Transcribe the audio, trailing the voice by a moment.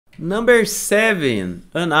Number 7,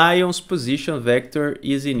 an ion's position vector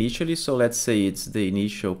is initially, so let's say it's the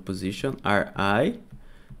initial position, Ri,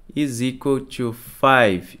 is equal to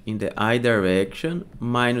 5 in the I direction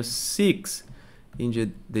minus 6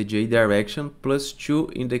 in the J direction plus 2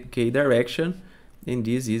 in the K direction, and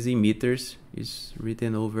this is in meters, is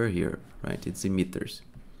written over here, right? It's in meters.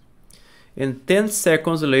 And 10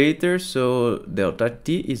 seconds later, so delta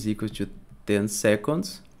T is equal to 10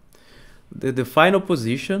 seconds. The final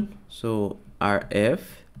position, so Rf,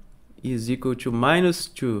 is equal to minus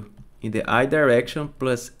 2 in the I direction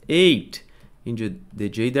plus 8 in the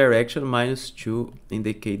J direction minus 2 in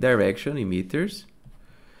the K direction in meters.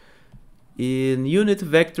 In unit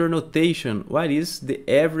vector notation, what is the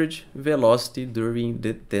average velocity during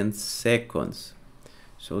the 10 seconds?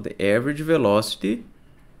 So the average velocity,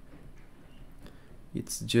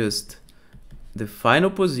 it's just the final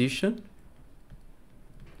position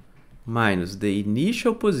minus the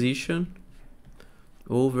initial position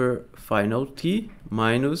over final t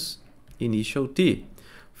minus initial t.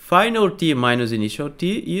 Final t minus initial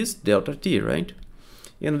t is delta t, right?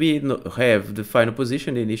 And we have the final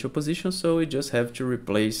position, the initial position, so we just have to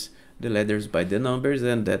replace the letters by the numbers,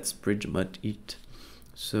 and that's pretty much it.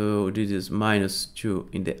 So this is minus 2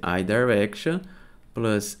 in the I direction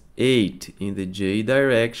plus 8 in the J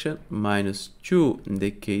direction minus 2 in the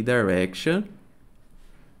K direction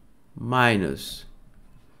minus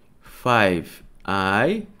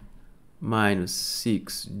 5I minus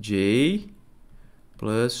 6J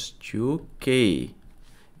plus 2K,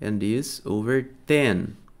 and this over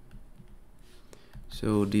 10.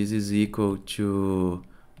 So this is equal to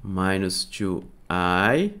minus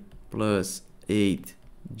 2I plus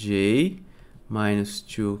 8J minus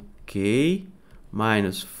 2K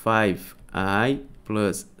minus 5I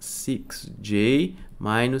plus 6J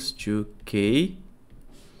minus 2K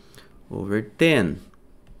over 10,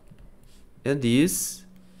 and this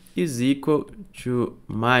is equal to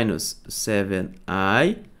minus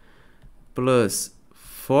 7I plus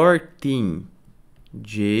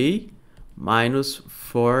 14J minus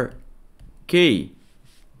 4K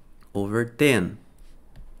over 10,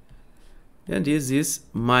 and this is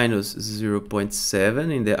minus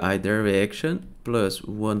 0.7 in the I direction plus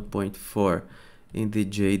 1.4 in the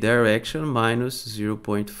J direction minus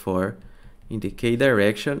 0.4 in the K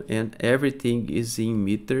direction, and everything is in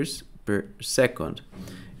meters per second.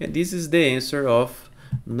 And this is the answer of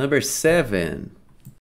number 7.